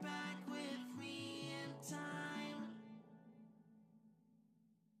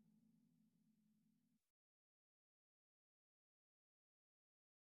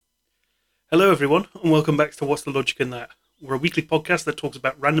Hello, everyone, and welcome back to What's the Logic in That? We're a weekly podcast that talks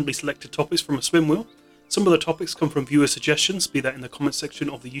about randomly selected topics from a swim wheel. Some of the topics come from viewer suggestions, be that in the comments section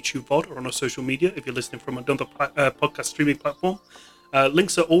of the YouTube VOD or on our social media if you're listening from another podcast streaming platform.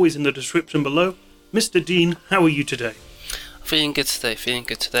 Links are always in the description below. Mr. Dean, how are you today? Feeling good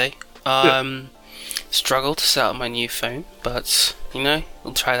today. Struggled to set up my new phone, but,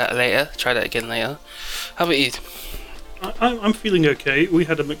 we'll try that again later. How about you? I'm feeling okay. We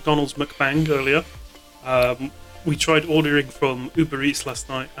had a McDonald's mukbang earlier. We tried ordering from Uber Eats last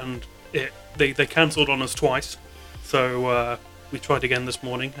night, and they cancelled on us twice. So we tried again this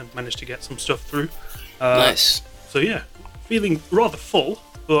morning and managed to get some stuff through. Nice. So yeah, feeling rather full,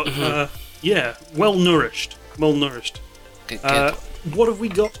 but well nourished. Good. What have we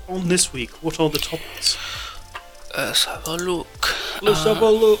got on this week? What are the topics? Let's have a look.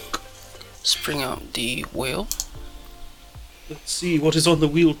 Let's bring up the wheel. Let's see what is on the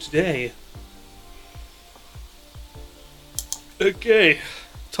wheel today. Okay,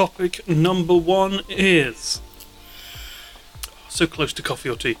 topic number 1 is... So close to coffee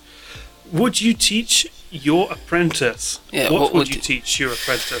or tea. Would you teach your apprentice? Yeah, what would you teach your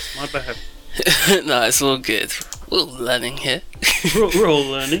apprentice? My bad. No, it's all good. We're all learning here. We're all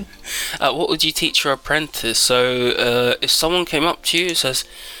learning. What would you teach your apprentice? So, if someone came up to you and says,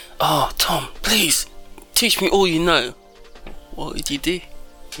 "Oh, Tom, please, teach me all you know," what would you do?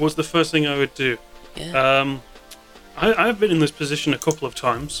 What's the first thing I would do? Yeah. I've been in this position a couple of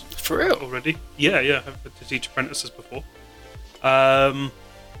times. For real? Already. Yeah, I've had to teach apprentices before. I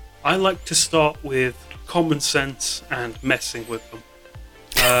like to start with common sense and messing with them.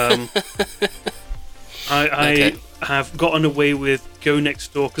 I have gotten away with go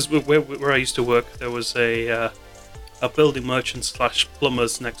next door, because where I used to work, there was a building merchant /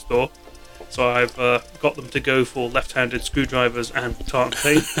 plumbers next door. So I've got them to go for left-handed screwdrivers and tartan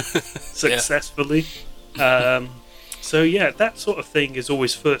paint successfully. So yeah, that sort of thing is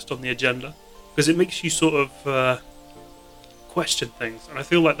always first on the agenda, because it makes you sort of question things. And I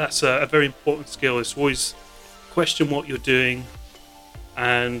feel like that's a very important skill, is to always question what you're doing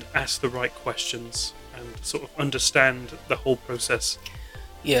and ask the right questions and sort of understand the whole process.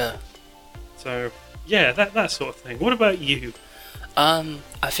 Yeah. So yeah, that sort of thing. What about you?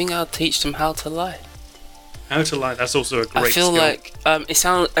 I think I'll teach them how to lie. How to lie, that's also a great skill. I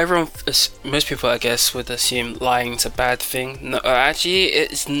feel like most people I guess would assume lying's a bad thing. No, actually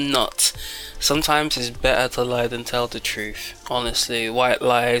it's not. Sometimes it's better to lie than tell the truth. Honestly, white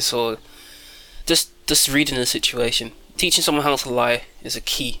lies or just reading the situation. Teaching someone how to lie is a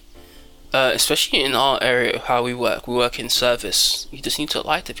key. Especially in our area, how we work in service. You just need to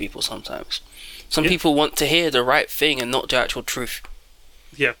lie to people sometimes. Some people want to hear the right thing and not the actual truth.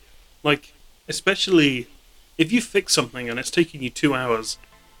 Yeah, like, especially if you fix something and it's taking you 2 hours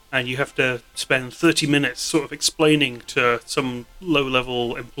and you have to spend 30 minutes sort of explaining to some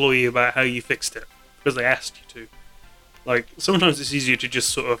low-level employee about how you fixed it because they asked you to. Like, sometimes it's easier to just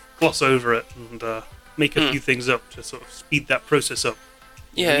sort of gloss over it and make a few things up to sort of speed that process up.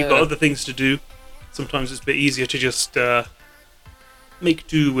 Yeah, you've got other things to do. Sometimes it's a bit easier to just make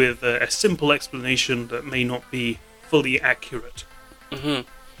do with a simple explanation that may not be fully accurate. Mm-hmm.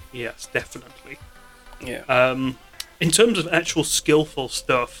 Yes, definitely. Yeah. In terms of actual skillful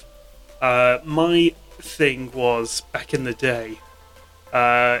stuff, my thing was, back in the day,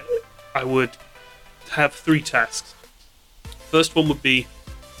 I would have 3 tasks. First one would be,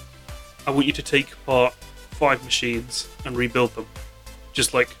 I want you to take apart 5 machines and rebuild them.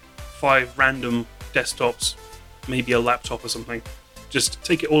 Just like 5 random desktops, maybe a laptop or something. Just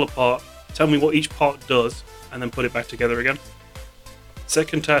take it all apart, tell me what each part does, and then put it back together again.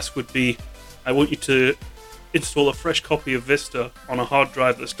 Second task would be, I want you to install a fresh copy of Vista on a hard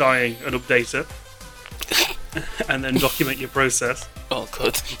drive that's dying and update it. And then document your process. Oh,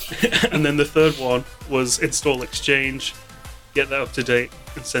 good. And then the third one was install Exchange, get that up to date,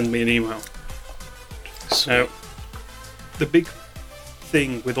 and send me an email. Sweet. Now, the big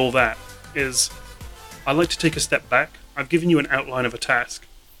thing with all that is, I like to take a step back. I've given you an outline of a task.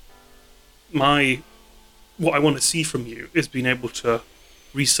 What I want to see from you is being able to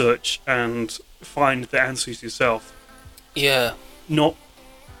research and find the answers yourself. Yeah. Not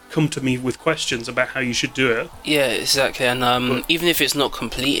come to me with questions about how you should do it. Yeah, exactly. And even if it's not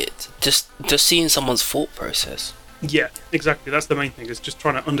completed, just seeing someone's thought process. Yeah, exactly. That's the main thing, is just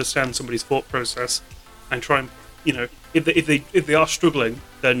trying to understand somebody's thought process and try and, if they are struggling,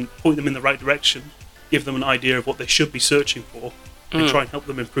 then point them in the right direction, give them an idea of what they should be searching for, and try and help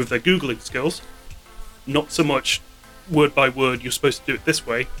them improve their Googling skills. Not so much word by word, you're supposed to do it this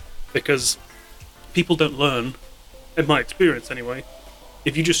way, because people don't learn, in my experience anyway,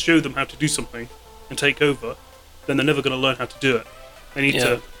 If you just show them how to do something and take over, then they're never going to learn how to do it. They need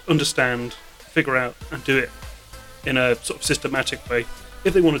to understand, figure out, and do it in a sort of systematic way.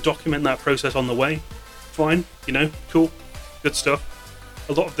 If they want to document that process on the way, fine, cool, good stuff.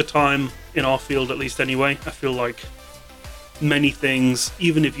 A lot of the time, in our field at least anyway, I feel like many things,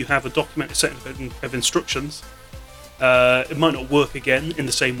 even if you have a documented set of instructions, it might not work again in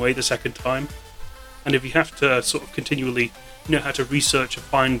the same way the second time. And if you have to sort of continually know how to research and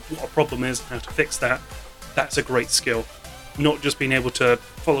find what a problem is and how to fix that, that's a great skill. Not just being able to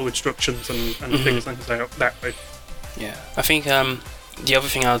follow instructions and figure things out that way. Yeah, I think the other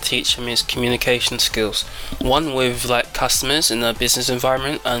thing I'll teach them is communication skills. One with like customers in a business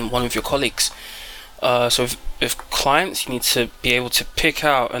environment, and one with your colleagues. So with clients, you need to be able to pick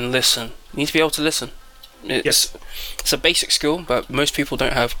out and listen. You need to be able to listen. It's a basic skill, but most people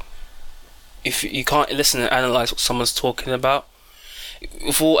don't have. If you can't listen and analyze what someone's talking about,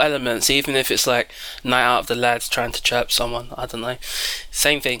 with all elements, even if it's like night out of the lads trying to chirp someone, I don't know,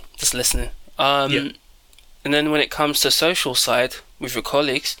 same thing, just listening. And then when it comes to social side with your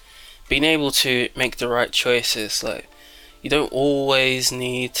colleagues, being able to make the right choices. Like, you don't always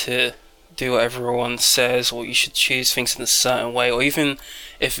need to do what everyone says, or you should choose things in a certain way, or even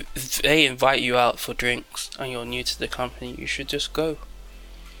if they invite you out for drinks and you're new to the company, you should just go.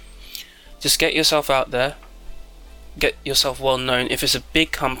 Just get yourself out there, get yourself well known. If it's a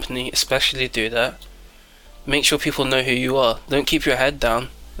big company, especially do that. Make sure people know who you are. Don't keep your head down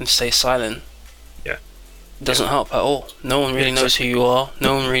and stay silent. Yeah. It doesn't help at all. No one really knows who you are.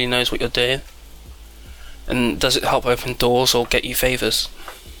 No one really knows what you're doing. And does it help open doors or get you favours?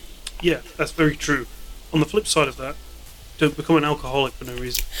 Yeah, that's very true. On the flip side of that, don't become an alcoholic for no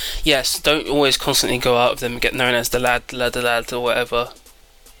reason. Yes, don't always constantly go out with them and get known as the lad, or whatever.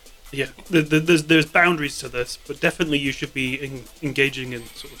 Yeah, there's boundaries to this, but definitely you should be engaging in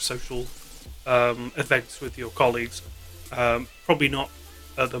sort of social events with your colleagues. Probably not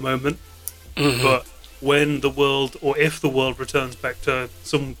at the moment, but when the world, or if the world returns back to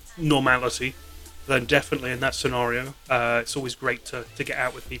some normality, then definitely in that scenario, it's always great to get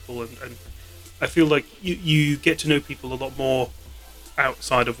out with people, and I feel like you get to know people a lot more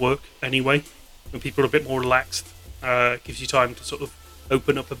outside of work anyway. When people are a bit more relaxed, gives you time to sort of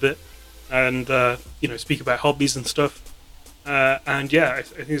open up a bit and speak about hobbies and stuff. And yeah, I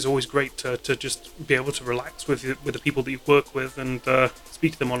think it's always great to just be able to relax with the people that you work with and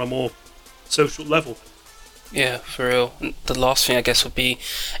speak to them on a more social level. Yeah, for real. The last thing I guess would be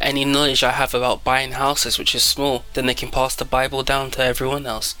any knowledge I have about buying houses, which is small, then they can pass the Bible down to everyone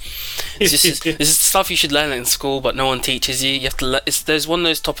else. This is stuff you should learn in school, but no one teaches you. You have to. There's one of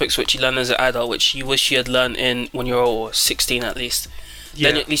those topics which you learn as an adult, which you wish you had learned in when you were 16 at least.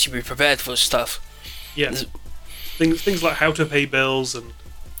 Yeah. Then at least you'd be prepared for stuff. Yeah. Things like how to pay bills and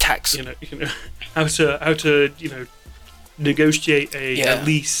tax. How to negotiate a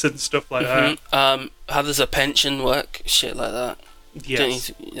lease and stuff like that. How does a pension work? Shit like that. Yes. You don't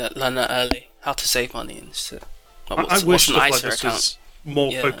need to learn that early. How to save money and shit. I wish stuff like this was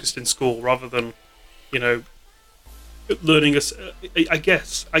more focused in school rather than, learning us. I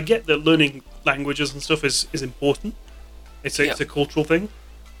get that learning languages and stuff is important. It's a cultural thing,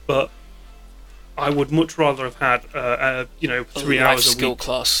 but I would much rather have had 3 hours a week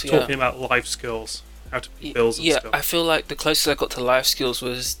class, talking about life skills, how to pay bills and stuff. I feel like the closest I got to life skills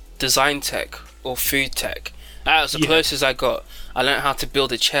was design tech or food tech. That was the closest I got. I learned how to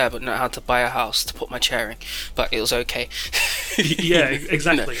build a chair, but not how to buy a house to put my chair in. But it was okay. Yeah,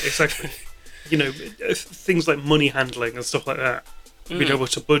 exactly. Things like money handling and stuff like that. Being able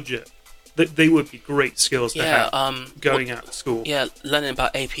to budget. They would be great skills to have going out of school. Yeah, learning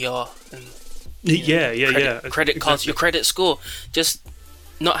about APR and Credit credit cards, your credit score. Just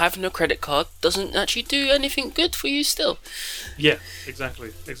not having a credit card doesn't actually do anything good for you still. Yeah,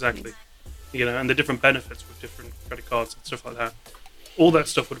 exactly. And the different benefits with different credit cards and stuff like that. All that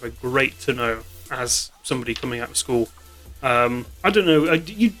stuff would have been great to know as somebody coming out of school. I don't know.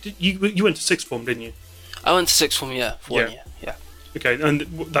 You went to sixth form, didn't you? I went to sixth form, for 1 year. Yeah. Okay, and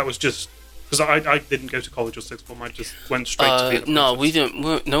that was just because I didn't go to college or sixth form. I just went straight to the No, we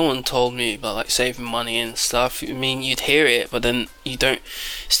didn't. No one told me about like saving money and stuff. I mean, you'd hear it, but then you don't.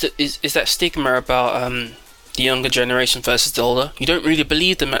 Is that stigma about the younger generation versus the older? You don't really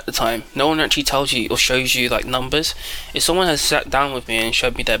believe them at the time. No one actually tells you or shows you like numbers. If someone has sat down with me and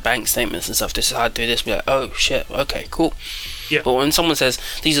showed me their bank statements and stuff, this is how I do this, be like, oh shit, okay, cool. Yeah. But when someone says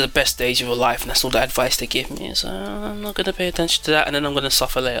these are the best days of your life and that's all the advice they give me, it's I'm not going to pay attention to that, and then I'm going to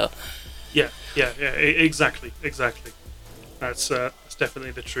suffer later. Yeah, exactly. That's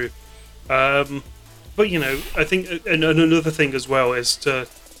definitely the truth. But But I think and another thing as well is to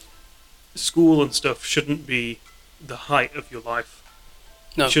school and stuff shouldn't be the height of your life.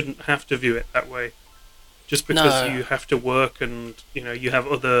 No. You shouldn't have to view it that way. Just because you have to work and you have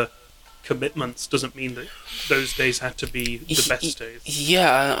other commitments doesn't mean that those days have to be the best days.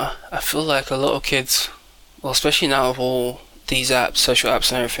 Yeah, I feel like a lot of kids, well, especially now with all these apps, social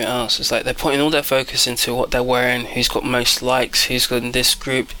apps and everything else, it's like they're putting all their focus into what they're wearing, who's got most likes, who's got in this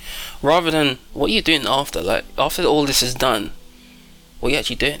group, rather than what you're doing after. Like, after all this is done, what are you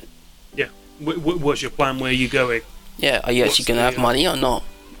actually doing? Yeah. What's your plan? Where are you going? Yeah, are you actually going to have money or not?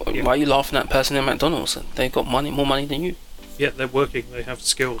 Yeah. Why are you laughing at that person in McDonald's? They've got money, more money than you. Yeah, they're working. They have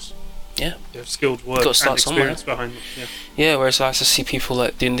skills. Yeah. They have skilled work and experience behind them. Yeah, whereas I like to see people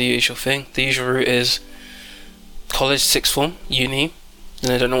like doing the usual thing. The usual route is college, sixth form, uni,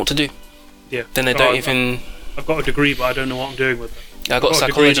 and they don't know what to do. Yeah. Then they don't even... I've got a degree, but I don't know what I'm doing with it. I've got a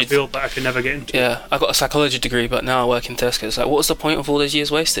psychology degree in a field that I can never get into. Yeah, I got a psychology degree, but now I work in Tesco's. Like, what was the point of all those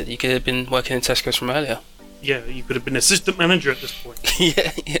years wasted? You could have been working in Tesco's from earlier. Yeah, you could have been assistant manager at this point.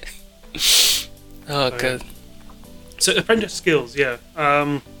 yeah. Oh, so, good. So apprentice skills, yeah.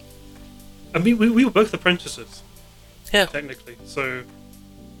 I mean, we were both apprentices. Yeah. Technically. So,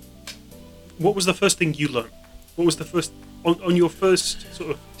 what was the first thing you learned? What was the first on your first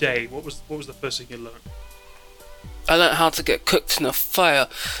sort of day? What was the first thing you learned? I learned how to get cooked in a fire.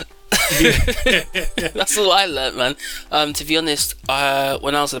 That's all I learned, man. To be honest,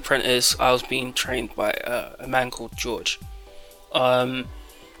 when I was an apprentice, I was being trained by a man called George. And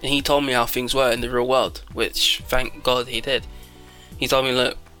he told me how things were in the real world, which thank God he did. He told me,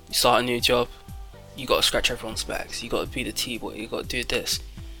 look, you start a new job, you got to scratch everyone's backs, you got to be the T-boy, you got to do this,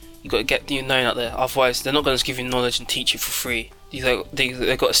 you got to get your known out there, otherwise they're not going to give you knowledge and teach you for free.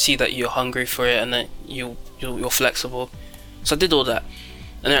 They've got to see that you're hungry for it and that you're flexible. So I did all that,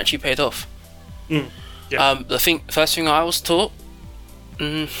 and it actually paid off. Yeah. First thing I was taught,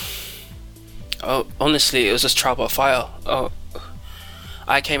 honestly, it was just trial by fire.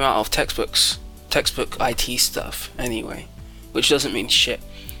 I came out of textbook IT stuff anyway, which doesn't mean shit.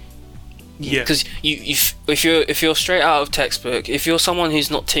 Yeah. Because if you're straight out of textbook, if you're someone who's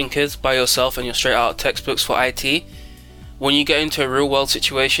not tinkered by yourself and you're straight out of textbooks for IT, when you get into a real world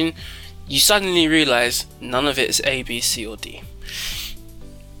situation, you suddenly realize none of it is A, B, C, or D.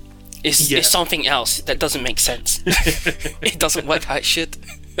 It's something else that doesn't make sense. It doesn't work how it should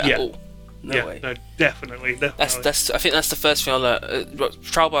at all. No way. No, definitely. That's. I think that's the first thing I learned.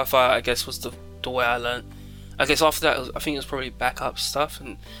 Trial by fire, I guess, was the way I learned. I guess after that, I think it was probably backup stuff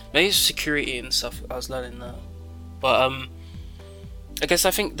and maybe security and stuff. I was learning that, but I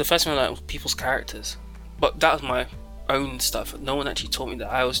think the first thing I learned was people's characters. But that was my own stuff. No one actually taught me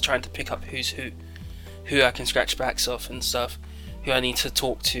that. I was trying to pick up who's who I can scratch backs off and stuff, who I need to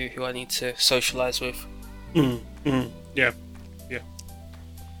talk to, who I need to socialize with. Yeah.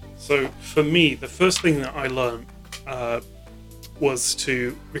 So for me, the first thing that I learned was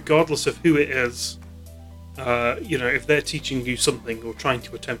to, regardless of who it is, if they're teaching you something or trying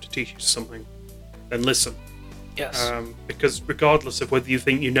to attempt to teach you something, then listen. Yes. Because regardless of whether you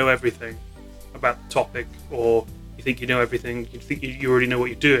think you know everything about the topic or you think you know everything, you think you already know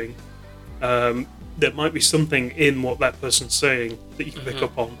what you're doing, there might be something in what that person's saying that you can pick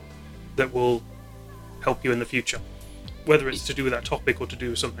up on that will help you in the future. Whether it's to do with that topic or to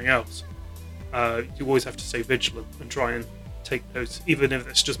do with something else, you always have to stay vigilant and try and take notes, even if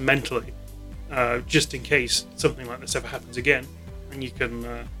it's just mentally, just in case something like this ever happens again, and you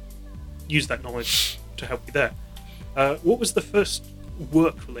can use that knowledge to help you there. What was the first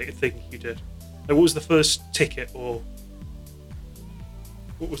work-related thing you did? What was the first ticket, or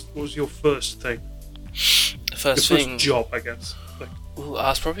what was your first thing? The first job, I guess. I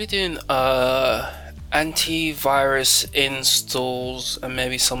was probably doing antivirus installs and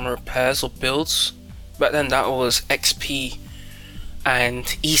maybe some repairs or builds. Back then that was XP and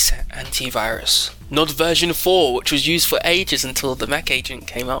ESET antivirus, not version 4, which was used for ages until the Mac agent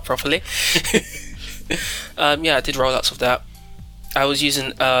came out properly. I did rollouts of that. I was using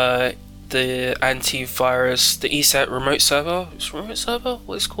the antivirus, the ESET remote server. Is remote server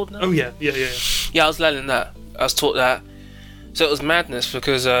what it's called now? Oh yeah. Yeah, I was learning that. I was taught that. So it was madness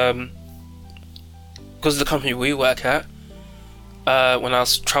because of the company we work at, when I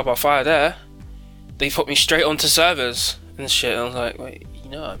was trial by fire there, they put me straight onto servers and shit. And I was like, wait,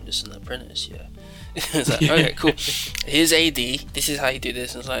 I'm just an apprentice, yeah. It's like, okay, cool. Here's AD. This is how you do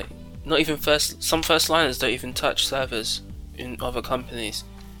this. And it's like, not even some first liners don't even touch servers in other companies.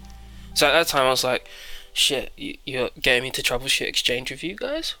 So at that time, I was like, shit, you're getting me to troubleshoot Exchange with you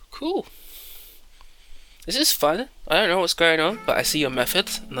guys? Cool. This is fun. I don't know what's going on, but I see your method,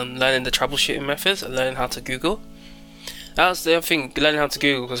 and I'm learning the troubleshooting methods and learning how to Google. That was the other thing, learning how to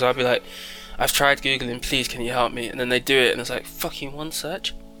Google, because I'll be like, I've tried Googling, please can you help me? And then they do it, and it's like, fucking one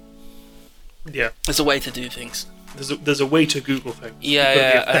search. Yeah. There's a way to do things. There's a way to Google things. Yeah, You've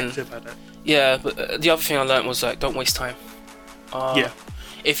got to yeah, be effective at it. Yeah, but the other thing I learned was like, don't waste time. Yeah.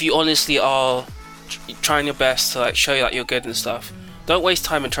 If you honestly are trying your best to like show you that you're good and stuff, don't waste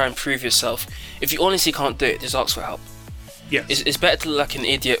time and try and prove yourself. If you honestly can't do it, just ask for help. Yeah. It's better to look like an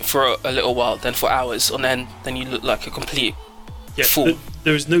idiot for a little while than for hours, and then you look like a complete fool.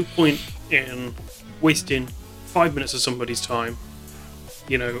 There's no point in wasting 5 minutes of somebody's time,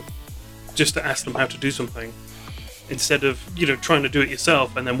 just to ask them how to do something, instead of trying to do it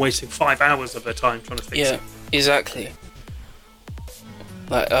yourself and then wasting 5 hours of their time trying to fix it. Yeah, exactly.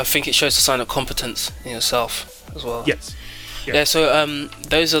 Like, I think it shows a sign of competence in yourself as well. Yes. Yeah, so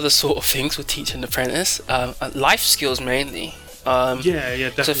those are the sort of things we teach an apprentice. Life skills mainly. Yeah,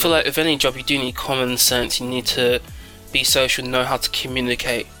 definitely. So I feel like with any job you do need common sense, you need to be social, know how to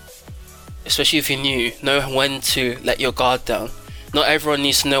communicate. Especially if you're new, know when to let your guard down. Not everyone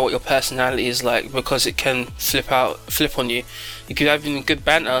needs to know what your personality is like, because it can flip on you. You could have good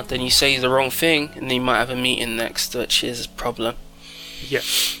banter, then you say the wrong thing, and then you might have a meeting next, which is a problem. Yeah,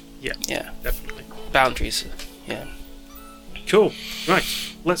 definitely. Boundaries, yeah. Cool. Right,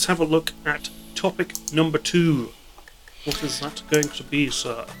 let's have a look at topic number 2. What is that going to be,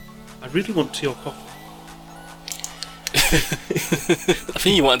 sir? I really want tea or coffee. I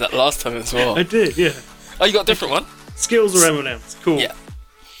think you wanted that last time as well. I did, yeah. Oh, you got a different one? Skills or M&M's? Cool. Yeah.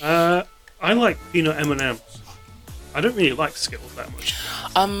 I like peanut M&M's. I don't really like Skittles that much.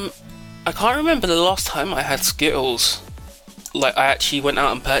 I can't remember the last time I had Skittles. Like, I actually went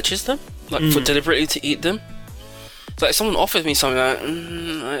out and purchased them, like for deliberately to eat them. So, like, someone offered me something like,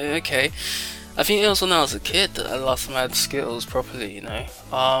 okay. I think it was when I was a kid that I last time I had Skittles properly,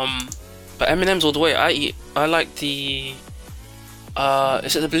 But M&M's all the way. I like the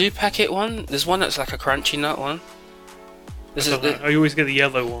is it the blue packet one? There's one that's like a crunchy nut one. I always get the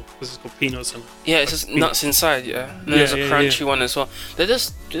yellow one because it's got peanuts in it. Yeah, it's just nuts inside. Yeah, and there's a crunchy one as well. They're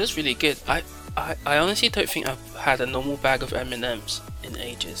just really good. I honestly don't think I've had a normal bag of M&M's in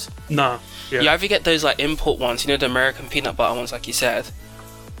ages. Nah. Yeah. You either get those like import ones, the American peanut butter ones, like you said,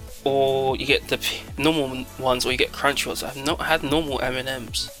 or you get the normal ones, or you get crunchy ones. I've not had normal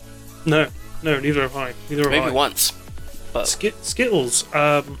M&M's. No, neither have I. Maybe once. But Skittles.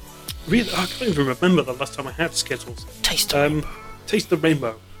 Really, I can't even remember the last time I had Skittles. Taste the rainbow. Taste the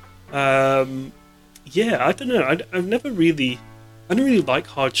rainbow. Yeah, I don't know. I don't really like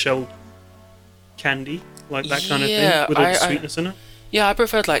hard shelled candy, like that kind of thing with all the sweetness in it. Yeah, I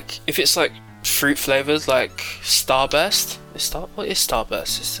preferred like if it's like fruit flavors, like Starburst. What is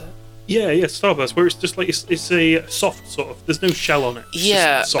Starburst? Is that? Yeah, Starburst, where it's just like it's a soft sort of. There's no shell on it.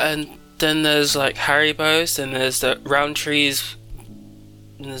 It's and then there's like Haribo's, then there's the Roundtrees,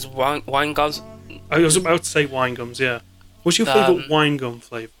 and there's wine gums. I was about to say wine gums. Yeah. What's your favourite wine gum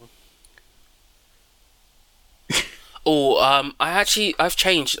flavour? I've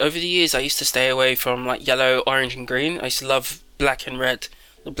changed over the years. I used to stay away from like yellow, orange, and green. I used to love black and red,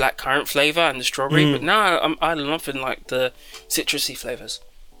 the black currant flavour and the strawberry. But now I'm loving like the citrusy flavours.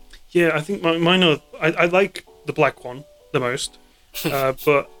 Yeah, I think mine are. I like the black one the most,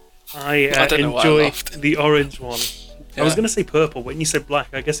 but I enjoy the orange one. Yeah. I was going to say purple, but when you said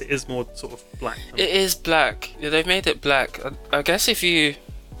black, I guess it is more sort of black. It is black. Yeah, they've made it black. I guess it's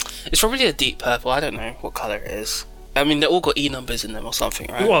probably a deep purple. I don't know what colour it is. I mean, they all got E numbers in them or something,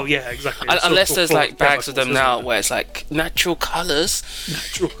 right? Well, yeah, exactly. Unless there's like bags of them now where it's like natural colours.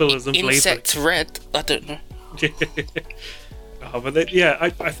 Natural colours and flavours. Insect red. I don't know.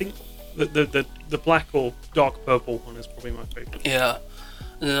 I think the black or dark purple one is probably my favourite. Yeah.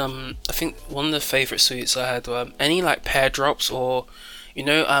 I think one of the favourite sweets I had were any like pear drops or, is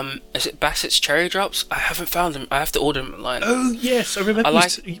it Bassett's cherry drops? I haven't found them. I have to order them online. Oh yes, I remember.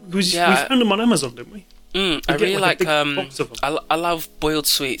 We found them on Amazon, didn't we? I really like box of them. I love boiled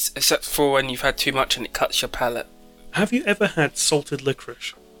sweets, except for when you've had too much and it cuts your palate. Have you ever had salted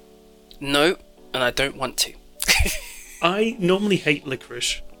licorice? No, and I don't want to. I normally hate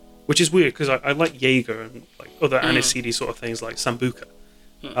licorice, which is weird because I like Jaeger and like other aniseedy sort of things like Sambuca.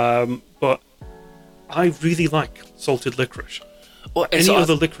 But I really like salted licorice. Any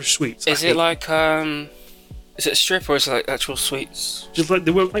other licorice sweets? Is it like is it a strip or is it like actual sweets? Just like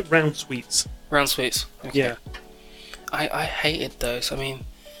they were like round sweets. Round sweets. Okay. Yeah. I hated those. I mean,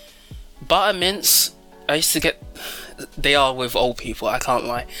 buttermints I used to get. They are with old people. I can't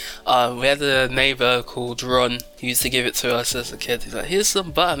lie. We had a neighbor called Ron who used to give it to us as a kid. He's like, "Here's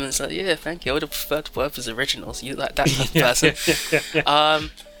some bum." And it's like, "Yeah, thank you. I would have preferred Werther's Originals. You like that type of person?"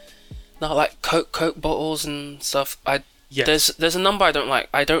 No, like Coke bottles and stuff. There's a number I don't like.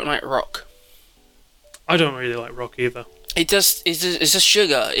 I don't like Rock. I don't really like Rock either. It's just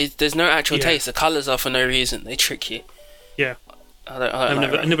sugar. There's no actual taste. The colours are for no reason. They trick you. Yeah.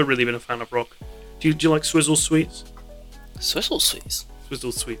 I've never really been a fan of Rock. Do you like Swizzle Sweets? Swizzle Sweets?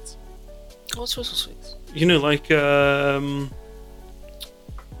 Swizzle Sweets. What's Swizzle Sweets? You know, like,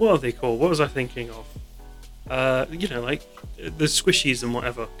 what are they called? What was I thinking of? You know, like, the squishies and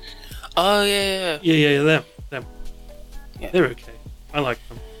whatever. Oh, yeah. Yeah, them. Yeah. They're okay. I like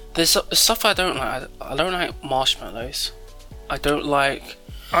them. There's stuff I don't like. I don't like marshmallows. I don't like...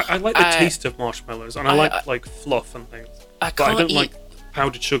 I like the taste of marshmallows, and I like fluff and things. But I don't like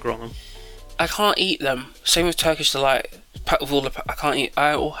powdered sugar on them. I can't eat them. Same with Turkish Delight. With all I can't eat.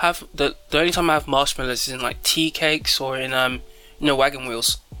 I will have the only time I have marshmallows is in like tea cakes or in wagon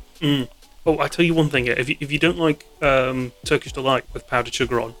wheels. Oh, I tell you one thing. If you don't like Turkish Delight with powdered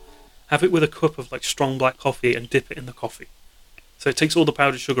sugar on, have it with a cup of like strong black coffee and dip it in the coffee. So it takes all the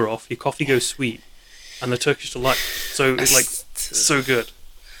powdered sugar off. Your coffee goes sweet, and the Turkish Delight. So it's like so good.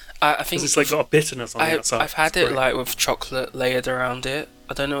 I think it's like got a bitterness on the outside. I've had it like with chocolate layered around it.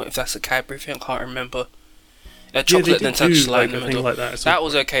 I don't know if that's a Cadbury thing. I can't remember. Chocolate then Turkish Delight in the middle. Like that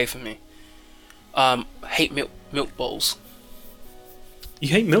was okay for me. Hate milk bowls. You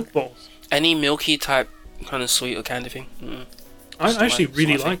hate milk bowls? Any milky type kind of sweet or candy thing. I actually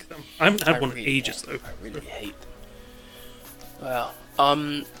really like them. I haven't had one in ages though. I really hate them. Well,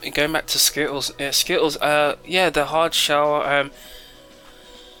 going back to Skittles. Yeah, Skittles. The hard shell.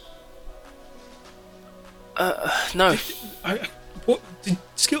 No. Did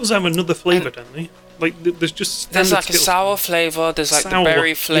Skittles have another flavour, don't they? Like, there's like Skittles. A sour flavour. There's like the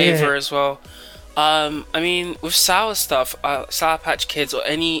berry flavour as well. I mean, with sour stuff, Sour Patch Kids or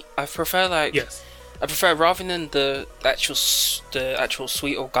any, I prefer like. Yes. I prefer rather than the actual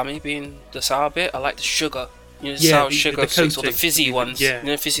sweet or gummy being the sour bit. I like the sugar. You know, the sour sugar sweets or the fizzy ones. Yeah. You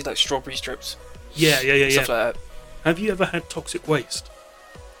know, fizzy like strawberry strips. Yeah. Stuff like that. Have you ever had Toxic Waste?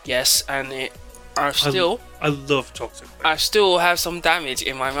 Yes, and I love Toxic Waste. I still have some damage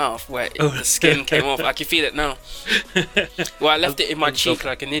in my mouth where the skin came off. I can feel it now. Well, I left it in my cheek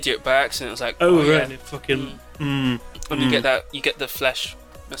like an idiot by accident. It was like, right, yeah. and it fucking. When you get that, you get the flesh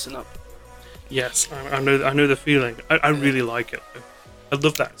messing up. Yes, I know the feeling. I really like it. I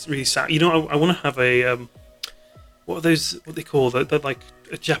love that. It's really sad. You know, I want to have a what are those? What they call? They're like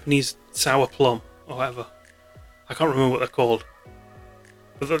a Japanese sour plum or whatever. I can't remember what they're called.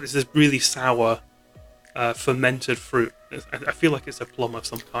 But it's this really sour, fermented fruit. I feel like it's a plum of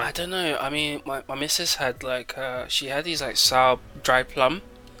some kind. I don't know. I mean, my missus had like she had these like sour dry plum,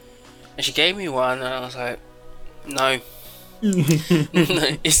 and she gave me one, and I was like, no.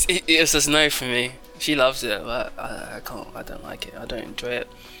 No, it's just no for me. She loves it, but I can't. I don't like it. I don't enjoy it.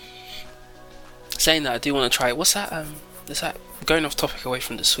 Saying that, I do want to try it. What's that? Is that going off topic away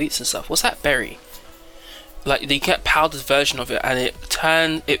from the sweets and stuff? What's that berry? Like you get powdered version of it,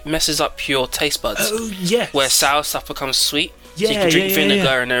 and it messes up your taste buds. Oh yes. Where sour stuff becomes sweet. Yeah, so you can drink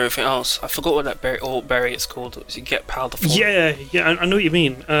vinegar and everything else. I forgot what that berry it's called. So you get powder form. Yeah. I know what you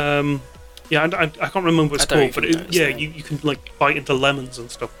mean. Yeah, I can't remember what it's called, but you can like bite into lemons and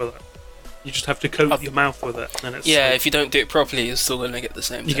stuff with it. You just have to coat your mouth with it, and it's if you don't do it properly, you're still gonna get the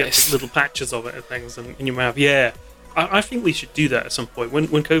same taste. You get little patches of it and things in your mouth. Yeah, I think we should do that at some point. When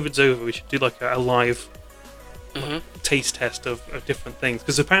COVID's over, we should do like a live taste test of different things,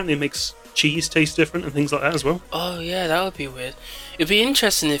 because apparently it makes cheese taste different and things like that as well. Oh yeah, that would be weird. It'd be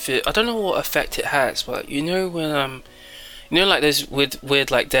interesting if I don't know what effect it has, but you know when like there's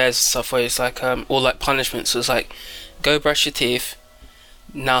weird like dares stuff where it's like or like punishments. So it's like go brush your teeth.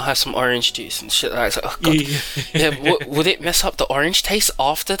 Now have some orange juice and shit like that. It's like, oh god. Yeah, would it mess up the orange taste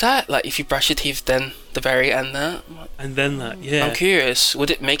after that? Like if you brush your teeth, then the berry and that. And then that, yeah. I'm curious.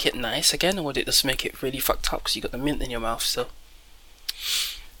 Would it make it nice again, or would it just make it really fucked up because you got the mint in your mouth still?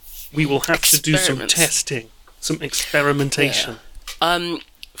 We will have to do some testing, some experimentation. Yeah.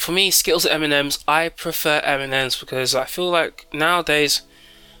 For me, Skittles and M&Ms. I prefer M&Ms because I feel like nowadays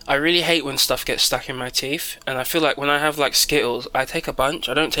I really hate when stuff gets stuck in my teeth, and I feel like when I have like Skittles, I take a bunch.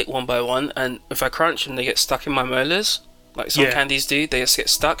 I don't take one by one, and if I crunch them, they get stuck in my molars, like some candies do. They just get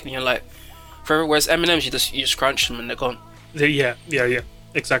stuck, and you're like, forever. Whereas M&Ms, you just crunch them and they're gone. Yeah,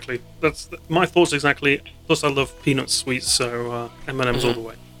 exactly. That's my thoughts exactly. Plus, I love peanut sweets, so M&Ms all the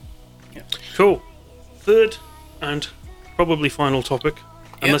way. Yeah. Cool. Third and probably final topic,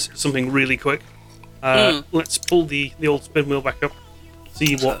 unless it's something really quick. Let's pull the old spin wheel back up,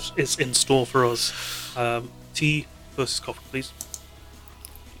 see what is in store for us. Tea versus coffee, please.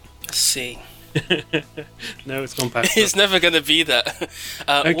 Let's see. No, it's gone past. It's never going to be that.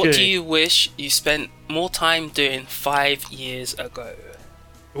 Okay. What do you wish you spent more time doing 5 years ago?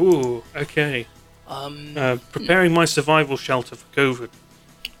 Ooh, okay. Preparing my survival shelter for COVID.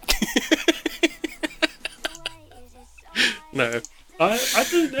 No, I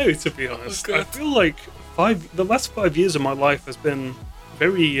don't know, to be honest. I feel like the last 5 years of my life has been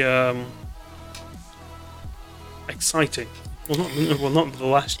very exciting. Well, not the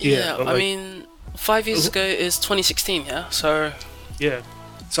last year. Yeah, but I mean, 5 years ago is 2016, yeah? So... Yeah.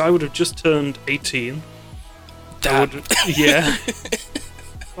 So I would have just turned 18. Damn. Yeah.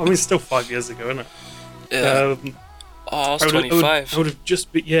 I mean, it's still 5 years ago, isn't it? Yeah. I was 25. I would have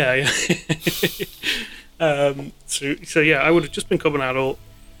just been... Yeah. So yeah, I would have just become an adult.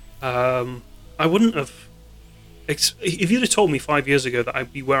 I wouldn't have... If you'd have told me 5 years ago that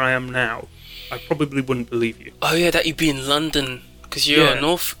I'd be where I am now, I probably wouldn't believe you. Oh yeah, that you'd be in London, because you're a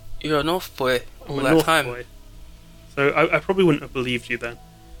North boy all that North time. Boy. So I probably wouldn't have believed you then.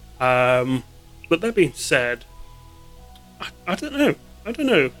 But that being said, I don't know.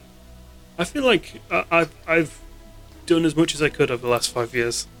 I feel like I've done as much as I could over the last 5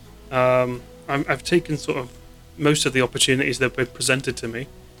 years. I've taken sort of most of the opportunities that have been presented to me.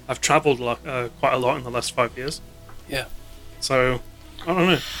 I've travelled quite a lot in the last 5 years. Yeah. So I don't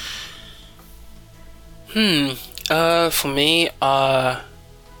know. For me, I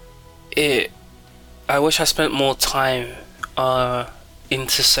wish I spent more time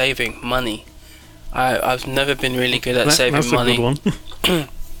into saving money. I've never been really good at saving money. That's a good one.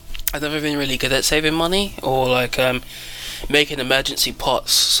 I've never been really good at saving money or like making emergency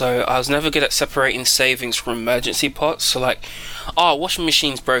pots. So I was never good at separating savings from emergency pots. So like, washing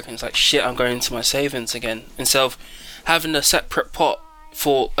machine's broken. It's like, shit, I'm going into my savings again. Instead of having a separate pot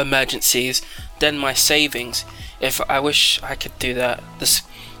for emergencies, then my savings. I wish I could do that.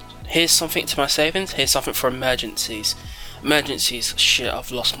 Here's something to my savings. Here's something for emergencies. Emergencies, shit,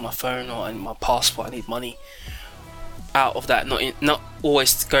 I've lost my phone or my passport. I need money out of that. Not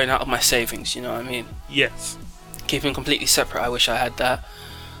always going out of my savings. You know what I mean? Yes. Keeping completely separate. I wish I had that.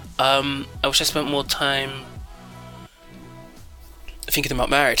 I wish I spent more time thinking about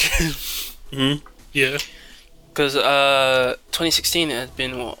marriage. Mm-hmm. Yeah. Because 2016 it had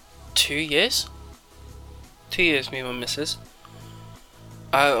been what, 2 years? 2 years, me and my missus.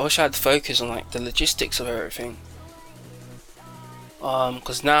 I wish I had focus on like the logistics of everything.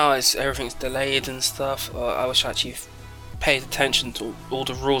 Because now everything's delayed and stuff. I wish I actually paid attention to all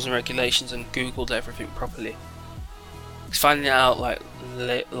the rules and regulations and googled everything properly. Cause finding it out like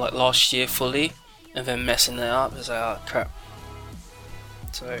last year fully and then messing it up is like, oh crap.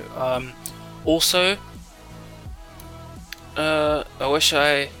 So also I wish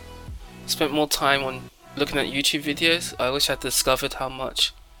I spent more time on looking at YouTube videos. I wish I discovered how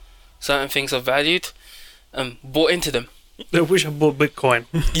much certain things are valued and bought into them. I wish I bought Bitcoin.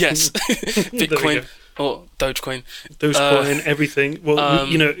 Yes. Bitcoin or Dogecoin. Dogecoin, everything. Well,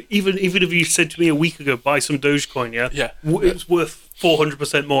 even if you said to me a week ago, buy some Dogecoin, it's worth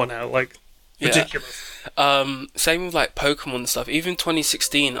 400% more now. Like, ridiculous. Same with like Pokemon stuff. Even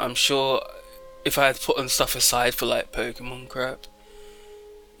 2016, I'm sure if I had put stuff aside for like Pokemon crap,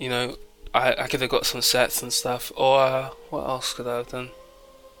 I could have got some sets and stuff. Or what else could I have done?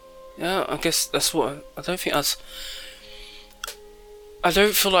 Yeah, I guess that's what I don't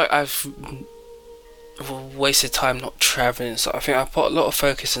feel like I've wasted time not traveling. So I think I put a lot of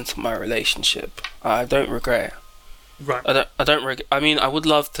focus into my relationship. I don't regret it. Right. I don't regret. I mean, I would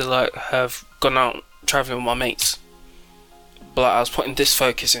love to like have gone out traveling with my mates, but like, I was putting this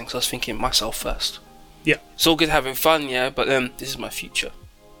focus in because I was thinking myself first. Yeah. It's all good having fun, yeah, but then this is my future.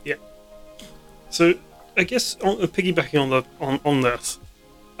 Yeah. So I guess piggybacking on this,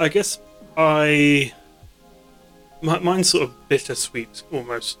 I guess mine's sort of bittersweet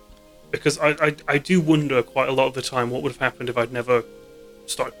almost, because I do wonder quite a lot of the time what would have happened if I'd never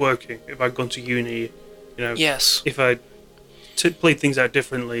started working, if I'd gone to uni, Yes. if I'd played things out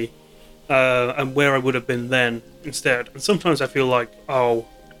differently, and where I would have been then instead. And sometimes I feel like,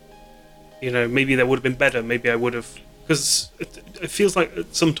 maybe that would have been better. Maybe I would have, because it feels like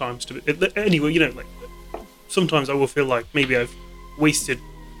sometimes sometimes I will feel like maybe I've wasted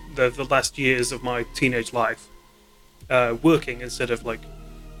the last years of my teenage life working instead of like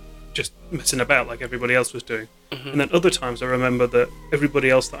just messing about like everybody else was doing. Mm-hmm. And then other times I remember that everybody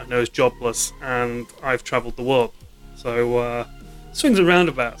else that I know is jobless and I've travelled the world. So swings and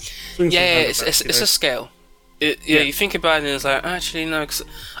roundabouts. It's a scale. You think about it and it's like, actually, no, because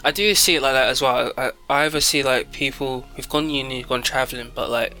I do see it like that as well. I ever see, like, people who've gone uni, gone travelling, but,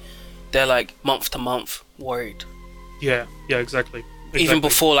 like, they're, like, month to month worried. Yeah, exactly. Even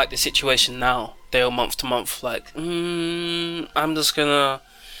before, like, the situation now, they are month to month, like, I'm just gonna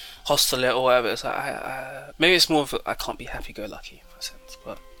hostel it or whatever. It's like, maybe it's more of I can't be happy-go-lucky in a sense,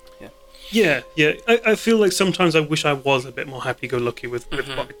 but, yeah. Yeah. I feel like sometimes I wish I was a bit more happy-go-lucky with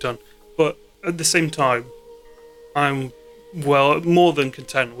what I've done. But at the same time, I'm, more than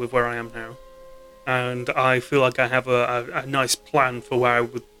content with where I am now. And I feel like I have a nice plan for where I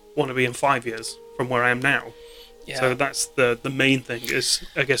would want to be in 5 years from where I am now. Yeah. So that's the main thing is,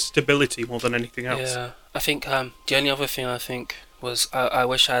 I guess, stability more than anything else. Yeah, I think the only other thing I think was I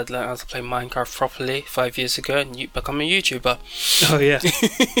wish I had learned how to play Minecraft properly 5 years ago and become a YouTuber. Oh yeah.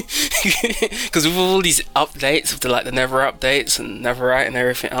 Because with all these updates, with the Nether updates and Netherite and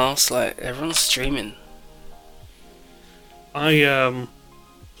everything else, like everyone's streaming. I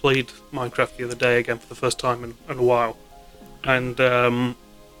played Minecraft the other day again for the first time in a while, and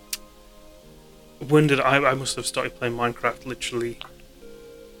when did I must have started playing Minecraft literally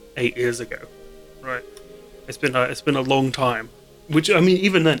 8 years ago, right? It's been a long time. Which, I mean,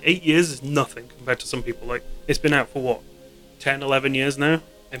 even then, 8 years is nothing compared to some people. Like, it's been out for what, 10, 11 years now?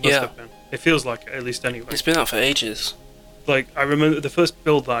 It must have been. It feels like it, at least anyway. It's been out for ages. Like, I remember the first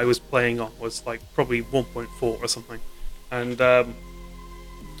build that I was playing on was like probably 1.4 or something, and I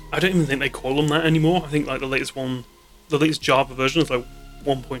don't even think they call them that anymore. I think like the latest Java version is like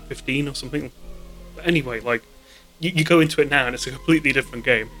 1.15 or something. But anyway, like you go into it now and it's a completely different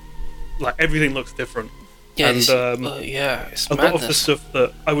game. Like everything looks different. Yeah, and it's a madness. lot of the stuff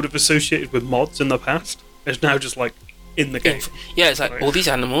that I would have associated with mods in the past is now just like in the game. Yeah, it's like all these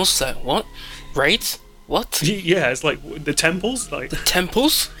animals. Like what? Raids? What? Yeah, it's like the temples. Like the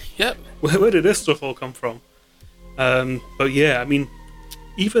temples. Yep. Where did this stuff all come from? But yeah, I mean,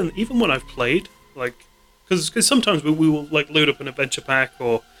 even when I've played, like, because sometimes we will like load up an adventure pack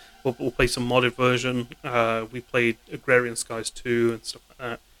or we'll play some modded version. We played Agrarian Skies 2 and stuff like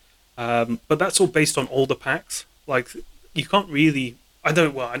that. But that's all based on older packs. Like, you can't really. I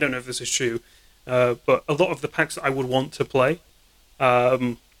don't know if this is true, but a lot of the packs that I would want to play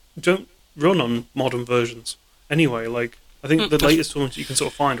don't run on modern versions. Anyway, like I think the latest ones you can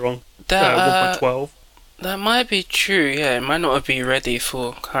sort of find are on 1.12. That might be true. Yeah, it might not be ready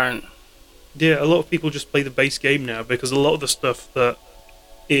for current. Yeah, a lot of people just play the base game now because a lot of the stuff that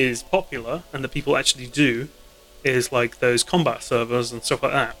is popular and that people actually do is like those combat servers and stuff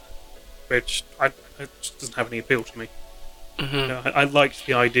like that, which it just doesn't have any appeal to me. Mm-hmm. You know, I liked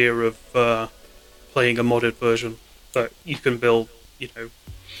the idea of playing a modded version that you can build. You know,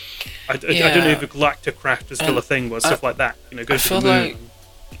 I don't know if Galacticraft is still a thing, but stuff like that. You know, go to the moon.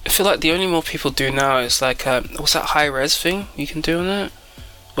 I feel like the only more people do now is like what's that high res thing you can do on it?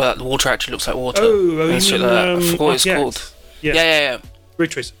 Well, the water actually looks like water. I forgot what it's called. Yes. Yeah. Ray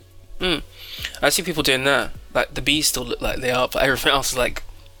tracing. I see people doing that. Like the bees still look like they are, but everything else is like,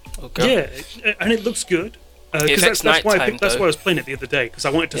 oh god. Yeah, and it looks good. That's why I was playing it the other day because I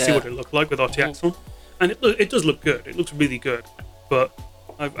wanted to see what it looked like with RTX on, and it does look good. It looks really good, but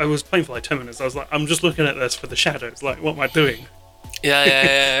I was playing for like 10 minutes. I was like, I'm just looking at this for the shadows. Like, what am I doing?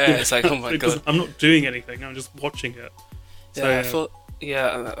 Yeah. It's like, oh my god. I'm not doing anything. I'm just watching it. So,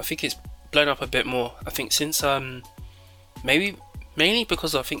 I think it's blown up a bit more. I think since maybe mainly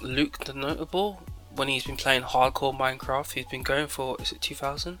because I think Luke the Notable, when he's been playing hardcore Minecraft, he's been going for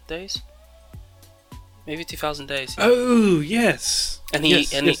 2,000 days. Maybe 2,000 days. Yeah. Oh yes. And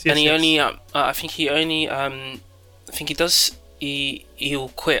he only I think he'll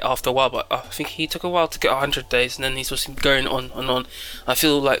quit after a while, but I think he took a while to get 100 days, and then he's just going on and on. I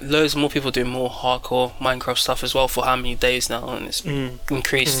feel like loads more people doing more hardcore Minecraft stuff as well for how many days now, and it's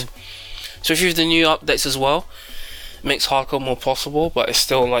increased. So if you have the new updates as well, it makes hardcore more possible, but it's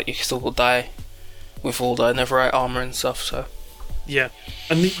still like you can still die with all the Netherite armor and stuff. So yeah,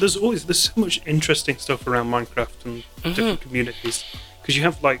 and there's so much interesting stuff around Minecraft and different communities, because you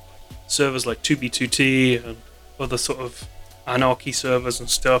have like servers like 2B2T and other sort of anarchy servers and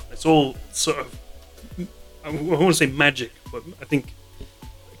stuff. It's all sort of, I want to say magic, but I think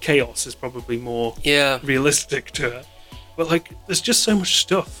chaos is probably more realistic to it. But like, there's just so much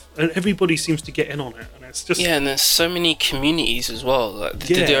stuff, and everybody seems to get in on it, and it's just and there's so many communities as well. Like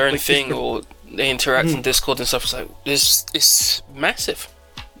they do their own thing, or they interact on Discord and stuff. It's like it's massive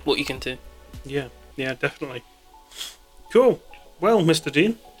what you can do. Yeah, definitely. Cool. Well, Mr.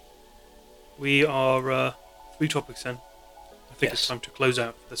 Dean, we are 3 topics in. I think it's time to close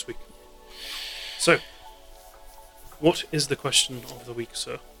out for this week. So, what is the question of the week,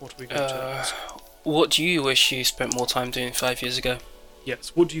 sir? What are we going to ask? What do you wish you spent more time doing 5 years ago?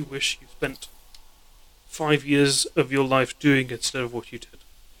 Yes, what do you wish you spent 5 years of your life doing instead of what you did?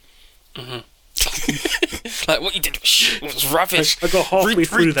 Like, what you did was rubbish. I got halfway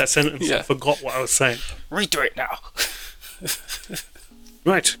through that sentence Yeah. and forgot what I was saying. Redo it now.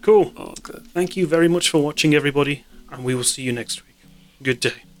 Right, cool. Oh, good. Thank you very much for watching, everybody, and we will see you next week. Good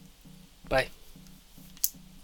day. Bye.